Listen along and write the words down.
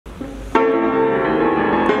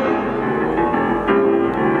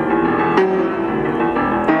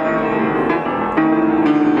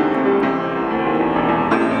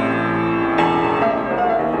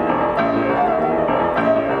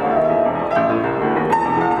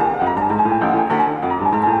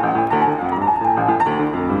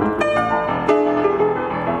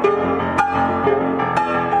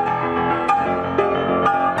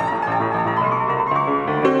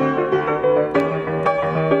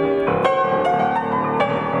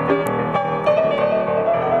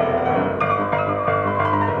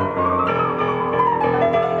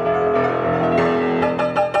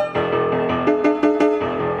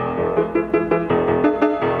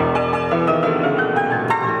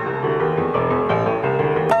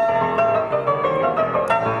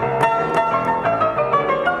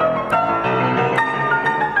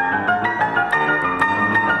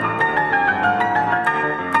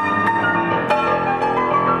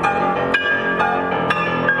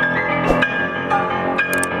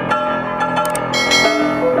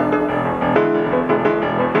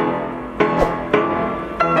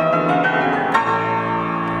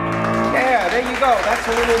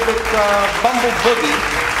Bumble Boogie.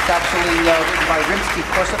 It's actually written by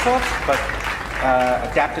Rimsky-Korsakov, but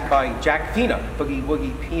adapted by Jack Vina, Boogie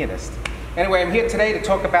Woogie pianist. Anyway, I'm here today to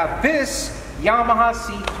talk about this Yamaha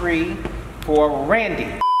C3 for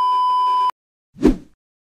Randy.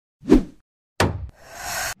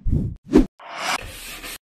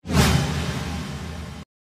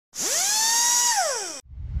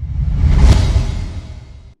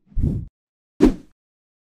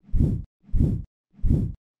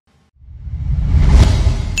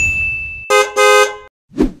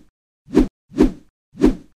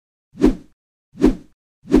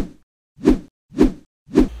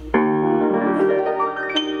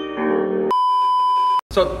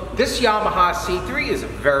 So this Yamaha C3 is a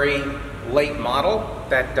very late model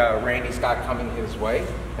that Randy's got coming his way.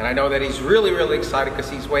 And I know that he's really, really excited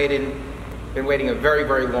because he's been waiting a very,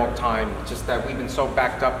 very long time. Just that we've been so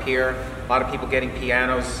backed up here. A lot of people getting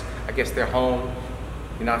pianos. I guess they're home.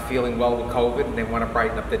 You're not feeling well with COVID and they want to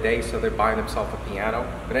brighten up the day, so they're buying themselves a piano.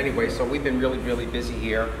 But anyway, so we've been really, really busy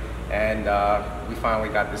here. And we finally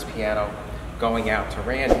got this piano going out to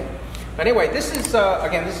Randy. But anyway, this is,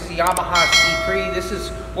 again, this is the Yamaha C3. This is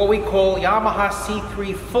what we call Yamaha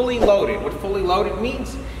C3 fully loaded. What fully loaded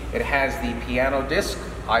means, it has the PianoDisc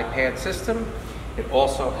iPad system. It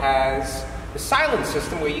also has the silent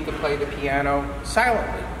system where you can play the piano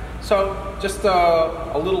silently. So just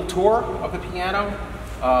a little tour of the piano.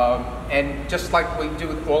 And just like we do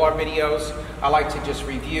with all our videos, I like to just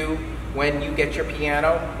review when you get your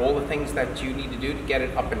piano, all the things that you need to do to get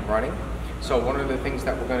it up and running. So one of the things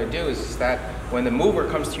that we're going to do is that when the mover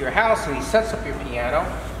comes to your house and he sets up your piano,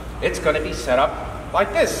 it's going to be set up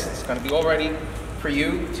like this. It's going to be all ready for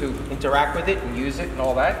you to interact with it and use it and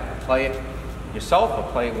all that. Play it yourself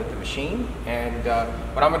or play it with the machine. And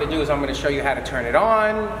what I'm going to do is I'm going to show you how to turn it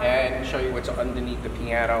on and show you what's underneath the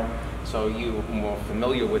piano so you're more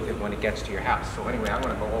familiar with it when it gets to your house. So anyway, I'm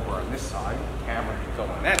going to go over on this side. The camera can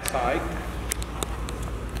go on that side.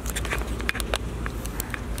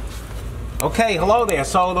 Okay, hello there.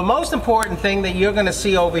 So the most important thing that you're going to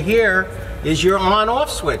see over here is your on-off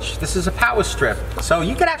switch. This is a power strip. So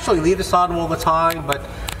you can actually leave this on all the time, but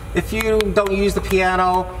if you don't use the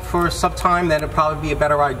piano for some time, then it'd probably be a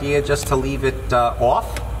better idea just to leave it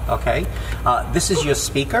off. Okay, this is your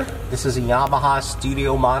speaker. This is a Yamaha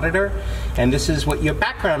studio monitor, and this is what your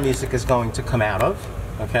background music is going to come out of.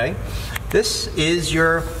 Okay, this is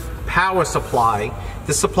your power supply.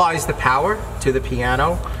 This supplies the power to the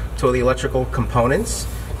piano, to the electrical components.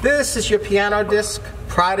 This is your PianoDisc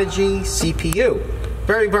Prodigy CPU.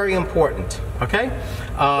 Very, very important, okay?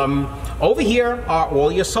 Over here are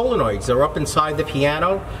all your solenoids. They're up inside the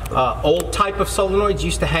piano. Old type of solenoids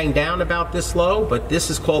used to hang down about this low, but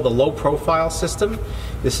this is called the low profile system.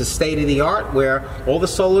 This is state of the art where all the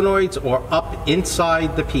solenoids are up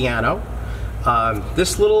inside the piano.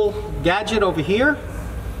 This little gadget over here,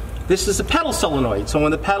 this is a pedal solenoid. So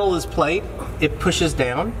when the pedal is played, it pushes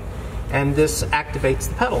down and this activates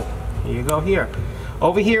the pedal. Here you go here.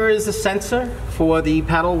 Over here is the sensor for the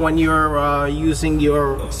pedal when you're using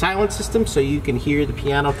your silent system so you can hear the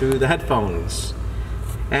piano through the headphones.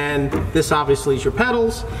 And this obviously is your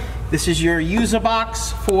pedals. This is your user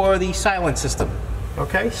box for the silent system.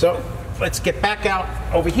 Okay, so let's get back out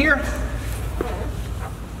over here.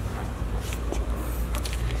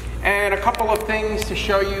 And a couple of things to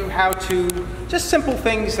show you how to, just simple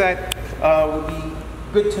things that would be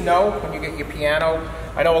good to know when you get your piano.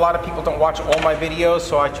 I know a lot of people don't watch all my videos,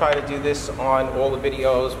 so I try to do this on all the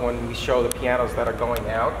videos when we show the pianos that are going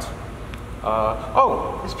out.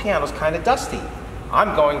 Oh, this piano's kind of dusty.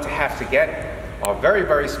 I'm going to have to get a very,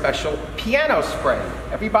 very special piano spray.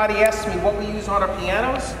 Everybody asks me what we use on our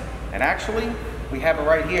pianos, and actually, we have it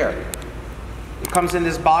right here. It comes in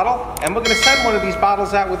this bottle, and we're going to send one of these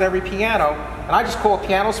bottles out with every piano. And I just call it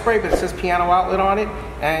piano spray, but it says piano outlet on it.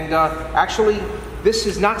 And actually, this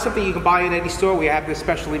is not something you can buy in any store. We have this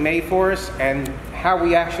specially made for us. And how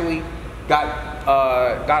we actually got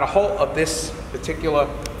a hold of this particular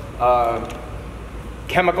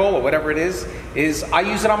chemical or whatever it is I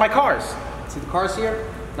use it on my cars. See the cars here?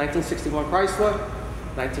 1961 Chrysler,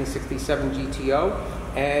 1967 GTO.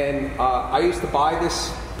 And I used to buy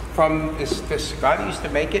this from this guy that used to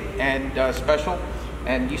make it, and special,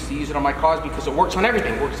 and used to use it on my cars because it works on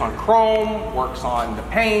everything. It works on chrome, works on the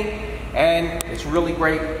paint, and it's really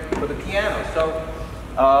great for the piano. So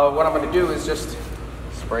what I'm going to do is just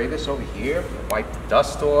spray this over here, wipe the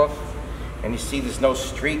dust off, and you see there's no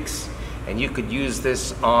streaks, and you could use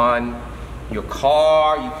this on your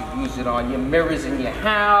car, you could use it on your mirrors in your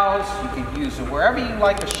house, you could use it wherever you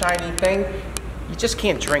like a shiny thing. You just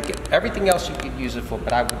can't drink it. Everything else you could use it for,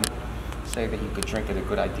 but I wouldn't say that you could drink it, a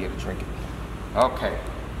good idea to drink it. Okay,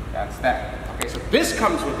 that's that. Okay, so this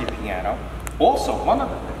comes with your piano. Also, one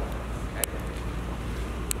other thing. Okay.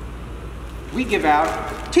 We give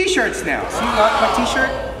out t-shirts now. See my t-shirt?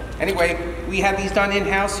 Anyway, we have these done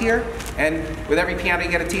in-house here, and with every piano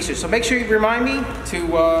you get a t-shirt. So make sure you remind me to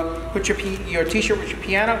put your t-shirt with your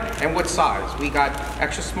piano and what size. We got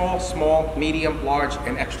extra small, small, medium, large,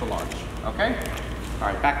 and extra large. Okay? All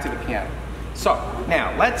right, back to the piano. So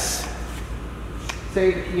now let's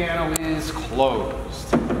say the piano is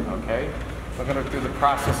closed. Okay? We're going to do the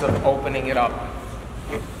process of opening it up.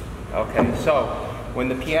 Okay, so when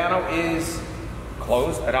the piano is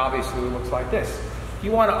closed, it obviously looks like this. If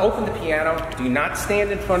you want to open the piano, do not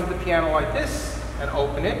stand in front of the piano like this and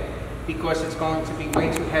open it, because it's going to be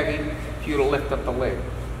way too heavy for you to lift up the lid.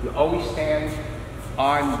 You always stand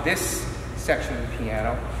on this section of the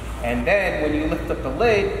piano, and then when you lift up the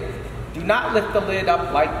lid, do not lift the lid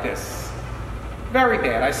up like this. Very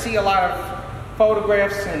bad. I see a lot of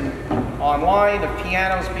photographs online of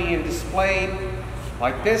pianos being displayed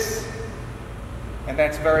like this, and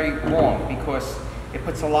that's very wrong because it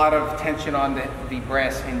puts a lot of tension on the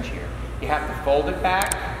brass hinge here. You have to fold it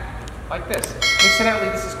back like this. Incidentally,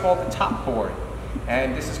 this is called the top board,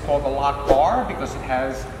 and this is called the lock bar because it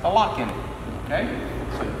has a lock in it. Okay,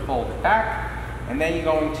 so you fold it back, and then you're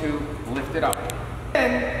going to lift it up.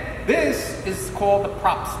 And this is called the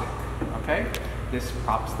prop stick. Okay, this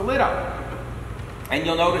props the lid up. And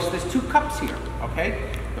you'll notice there's two cups here,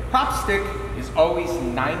 okay? The prop stick is always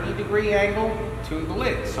 90-degree angle to the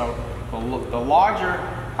lid. So the larger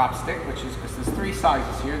prop stick, which is, because there's three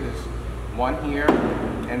sizes here, there's one here,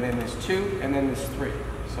 and then there's two, and then there's three.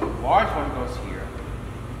 So the large one goes here,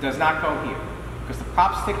 it does not go here, because the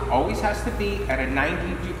prop stick always has to be at a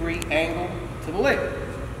 90-degree angle to the lid.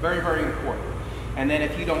 Very, very important. And then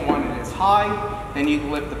if you don't want it as high, then you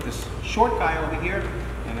can lift up this short guy over here,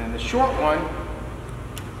 and then the short one,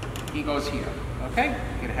 he goes here, okay?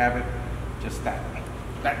 You can have it just that way.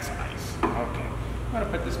 That's nice, okay. I'm gonna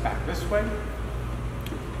put this back this way.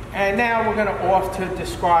 And now we're gonna off to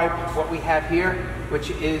describe what we have here, which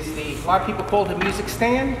is a lot of people call it a music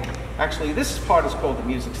stand. Actually, this part is called the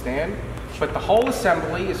music stand, but the whole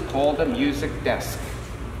assembly is called a music desk.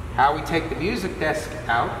 How we take the music desk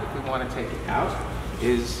out, if we wanna take it out,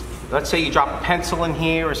 is, let's say you drop a pencil in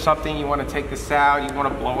here or something, you wanna take this out, you wanna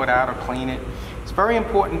blow it out or clean it. It's very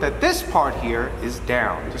important that this part here is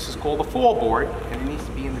down. This is called the fall board, and it needs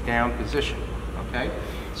to be in the down position, okay?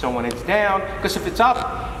 So when it's down, because if it's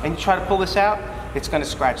up and you try to pull this out, it's gonna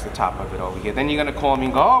scratch the top of it over here. Then you're gonna call me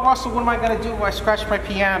and go, oh, Russell, what am I gonna do if I scratch my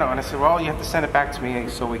piano? And I said, well, you have to send it back to me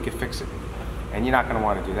so we can fix it. And you're not gonna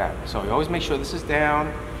wanna do that. So you always make sure this is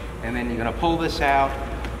down, and then you're gonna pull this out,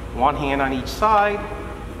 one hand on each side,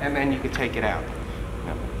 and then you can take it out.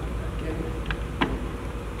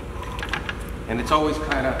 And it's always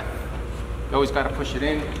kind of, you always got to push it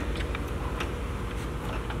in.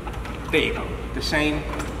 There you go. The same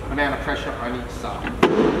amount of pressure on each side.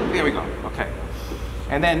 There we go. Okay.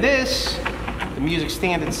 And then this, the music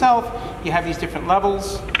stand itself, you have these different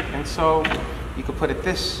levels. And so you could put it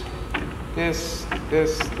this.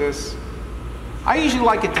 I usually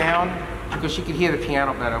like it down because you can hear the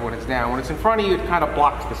piano better when it's down. When it's in front of you, it kind of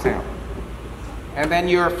blocks the sound. And then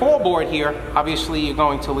your fall board here, obviously you're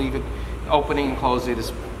going to leave it opening and close it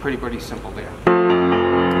is pretty simple there.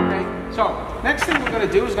 Okay, so next thing we're going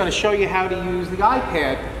to do is going to show you how to use the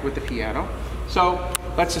iPad with the piano. So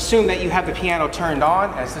let's assume that you have the piano turned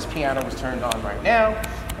on, as this piano is turned on right now,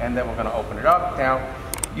 and then we're going to open it up. Now,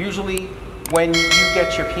 usually when you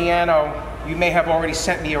get your piano, you may have already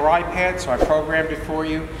sent me your iPad, so I programmed it for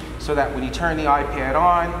you, so that when you turn the iPad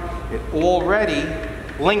on, it already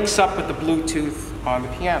links up with the Bluetooth on the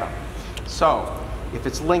piano. So if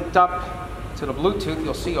it's linked up to the Bluetooth,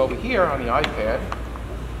 you'll see over here on the iPad,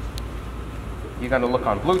 you're going to look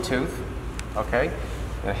on Bluetooth, okay?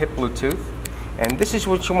 You're going to hit Bluetooth, and this is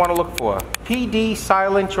what you want to look for. PD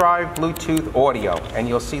Silent Drive Bluetooth Audio, and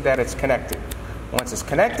you'll see that it's connected. Once it's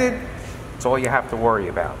connected, it's all you have to worry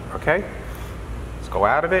about, okay? Let's go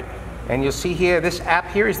out of it, and you'll see here, this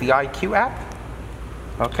app here is the IQ app,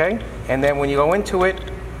 okay? And then when you go into it,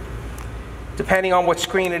 depending on what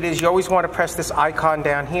screen it is, you always want to press this icon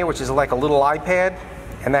down here, which is like a little iPad,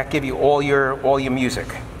 and that gives you all your music.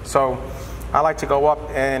 So I like to go up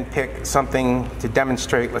and pick something to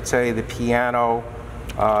demonstrate, let's say the piano,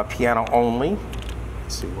 piano only.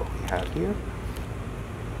 Let's see what we have here.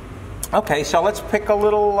 Okay, so let's pick a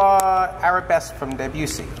little arabesque from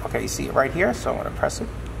Debussy. Okay, you see it right here, so I'm going to press it,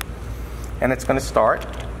 and it's going to start.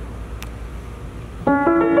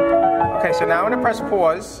 Okay, so now I'm going to press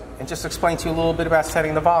pause and just explain to you a little bit about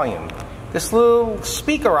setting the volume. this little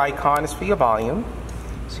speaker icon is for your volume.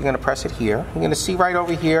 So you're going to press it here. You're going to see right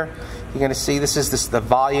over here, you're going to see this is the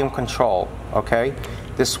volume control, okay?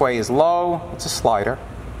 This way is low, it's a slider.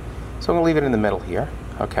 So I'm going to leave it in the middle here,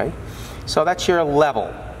 okay? So that's your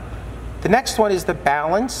level. The next one is the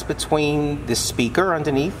balance between the speaker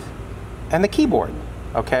underneath and the keyboard,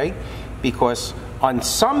 okay? Because on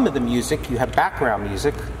some of the music, you have background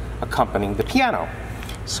music accompanying the piano.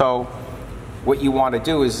 So what you want to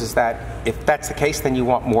do is that if that's the case, then you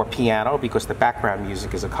want more piano because the background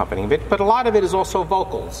music is accompanying it. But a lot of it is also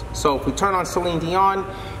vocals. So if we turn on Celine Dion,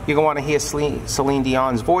 you're going to want to hear Celine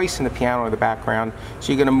Dion's voice in the piano in the background.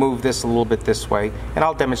 So you're going to move this a little bit this way, and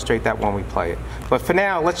I'll demonstrate that when we play it. But for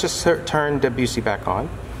now, let's just turn Debussy back on.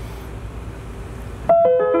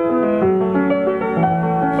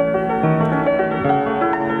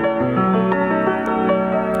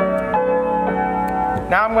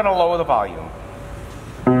 Now I'm going to lower the volume.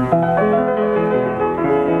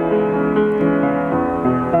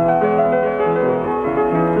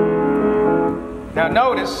 Now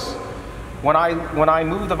notice, when I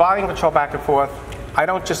move the volume control back and forth, I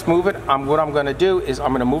don't just move it. What I'm going to do is I'm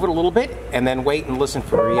going to move it a little bit and then wait and listen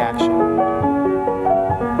for a reaction.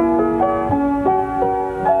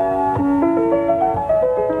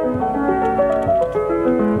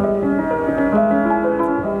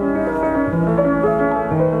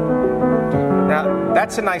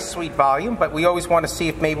 That's a nice sweet volume, but we always want to see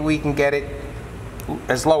if maybe we can get it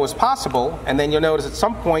as low as possible, and then you'll notice at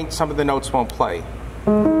some point some of the notes won't play.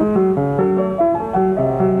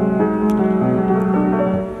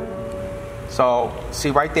 So see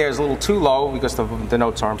right there is a little too low because the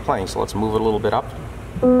notes aren't playing, so let's move it a little bit up.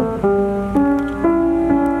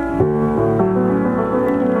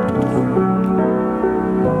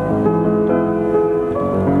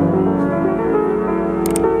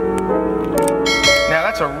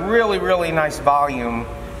 A really nice volume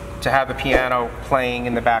to have the piano playing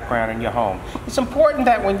in the background in your home. It's important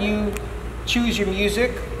that when you choose your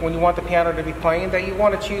music, when you want the piano to be playing, that you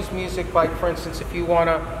want to choose music like, for instance, if you want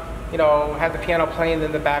to, have the piano playing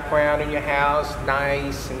in the background in your house,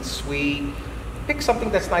 nice and sweet, pick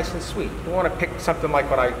something that's nice and sweet. You want to pick something like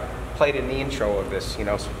what I played in the intro of this,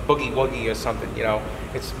 Boogie Woogie or something,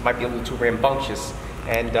 it might be a little too rambunctious.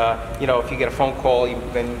 And if you get a phone call,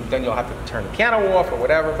 then you'll have to turn the piano off or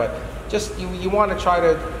whatever. But just you want to try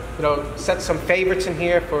to set some favorites in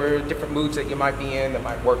here for different moods that you might be in that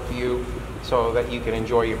might work for you, so that you can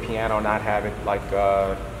enjoy your piano, not have it like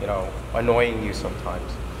annoying you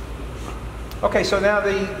sometimes. Okay, so now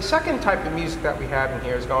the second type of music that we have in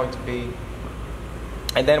here is going to be,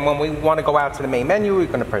 and then when we want to go out to the main menu, we're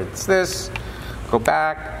going to press this, go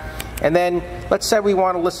back, and then let's say we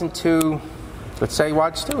want to listen to. Let's say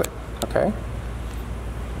Rod Stewart, okay?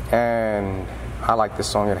 And I like this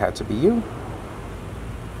song, It Had to Be You.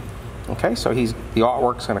 Okay, so the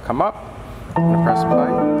artwork's gonna come up. I'm gonna press play.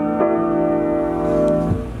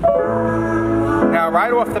 Now,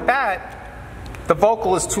 right off the bat, the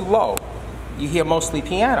vocal is too low. You hear mostly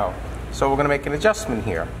piano. So we're gonna make an adjustment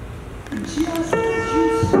here.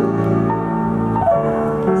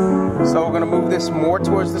 So we're gonna move this more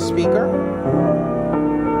towards the speaker.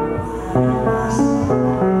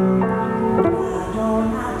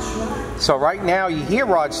 So right now you hear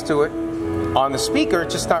Rod Stewart on the speaker,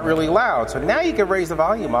 it's just not really loud. So now you can raise the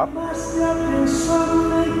volume up.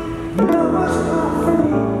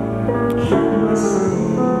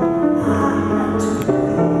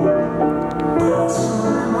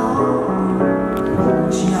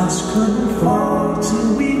 Just couldn't fall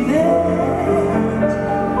to be there.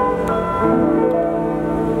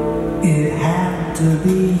 It had to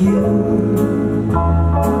be you.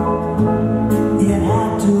 It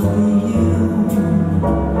had to be you.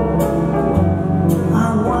 I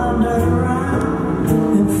wandered around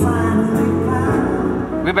and finally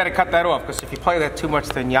found. We better cut that off, because if you play that too much,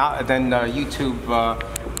 then YouTube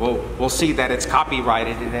will see that it's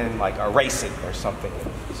copyrighted and then like erase it or something,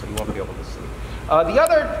 so you won't be able to see. The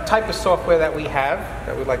other type of software that we have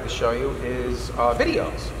that we'd like to show you is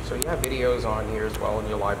videos. So you have videos on here as well in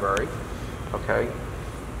your library. Okay.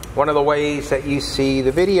 One of the ways that you see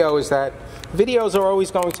the video is that videos are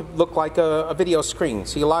always going to look like a video screen.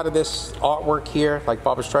 See a lot of this artwork here, like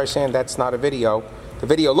Barbra Streisand, that's not a video. The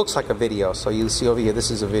video looks like a video. So you see over here,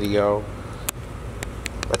 this is a video.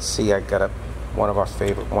 Let's see, I got one of our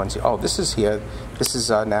favorite ones here. Oh, this is here. This is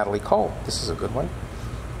Natalie Cole. This is a good one.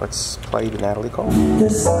 Let's play the Natalie Cole. Hold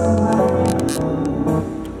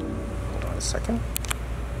on a second.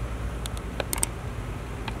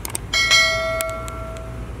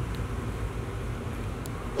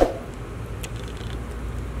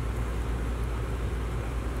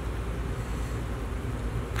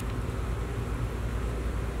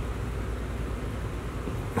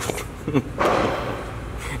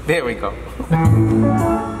 There we go.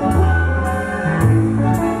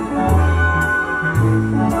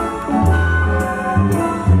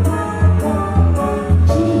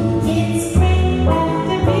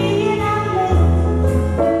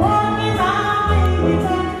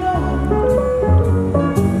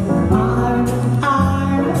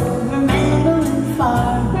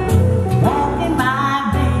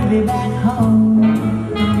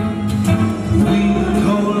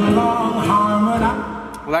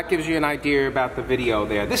 Well, that gives you an idea about the video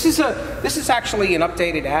there. This is actually an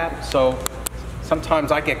updated app, so sometimes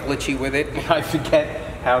I get glitchy with it. I forget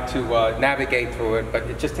how to navigate through it, but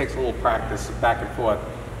it just takes a little practice back and forth.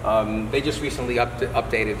 They just recently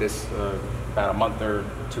updated this about a month or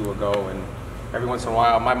two ago, and every once in a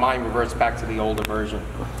while my mind reverts back to the older version.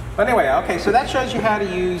 But anyway, okay, so that shows you how to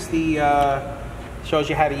use the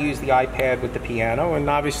iPad with the piano, and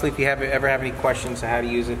obviously if you ever have any questions on how to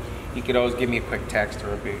use it, you could always give me a quick text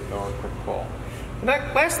or a quick call. And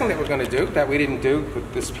that last thing that we're going to do, that we didn't do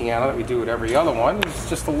with this piano, that we do with every other one, is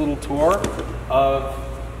just a little tour of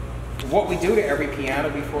what we do to every piano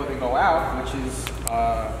before they go out, which is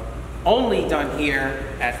only done here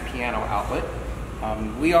at Piano Outlet.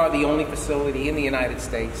 We are the only facility in the United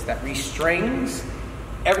States that restrings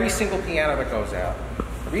every single piano that goes out.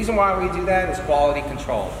 The reason why we do that is quality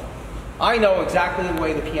control. I know exactly the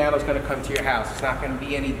way the piano is going to come to your house. It's not going to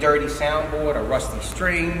be any dirty soundboard or rusty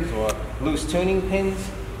strings or loose tuning pins,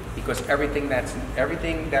 because everything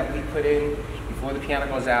that we put in before the piano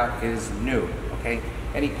goes out is new. Okay?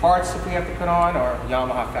 Any parts that we have to put on are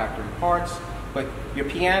Yamaha factory parts, but your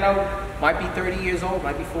piano might be 30 years old,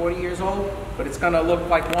 might be 40 years old, but it's going to look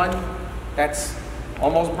like one that's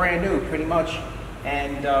almost brand new, pretty much.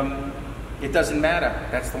 And it doesn't matter.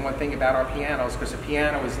 That's the one thing about our pianos, because a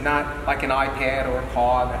piano is not like an iPad or a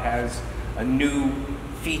car that has a new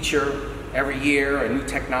feature every year, a new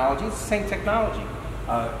technology. It's the same technology.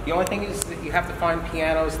 The only thing is that you have to find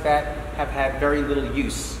pianos that have had very little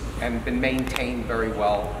use and been maintained very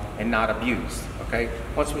well and not abused. Okay.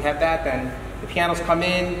 Once we have that, then the pianos come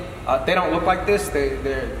in. They don't look like this.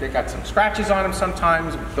 They got some scratches on them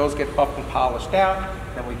sometimes. Those get buffed and polished out.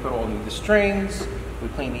 Then we put all new strings. We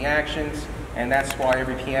clean the actions, and that's why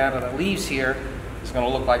every piano that leaves here is going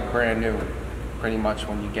to look like brand new, pretty much,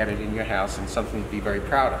 when you get it in your house, and something to be very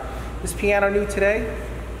proud of. This piano new today,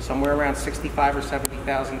 somewhere around $65,000 or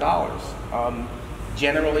 $70,000.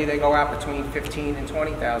 Generally, they go out between $15,000 and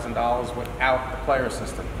 $20,000 without the player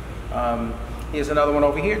system. Here's another one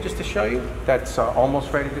over here, just to show you, that's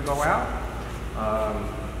almost ready to go out.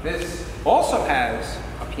 This also has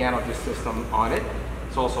a PianoDisc system on it.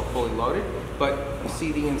 It's also fully loaded, but you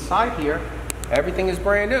see the inside here, everything is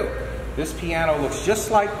brand new. This piano looks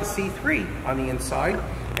just like the C3 on the inside,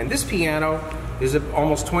 and this piano is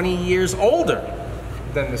almost 20 years older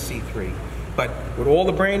than the C3. But with all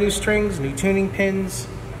the brand new strings, new tuning pins,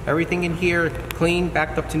 everything in here clean,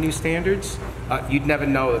 backed up to new standards, you'd never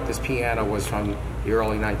know that this piano was from the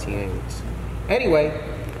early 1980s. Anyway,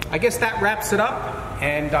 I guess that wraps it up,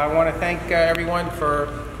 and I want to thank everyone for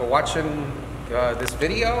watching this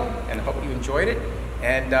video, and hope you enjoyed it,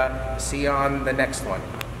 and see you on the next one.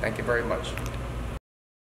 Thank you very much.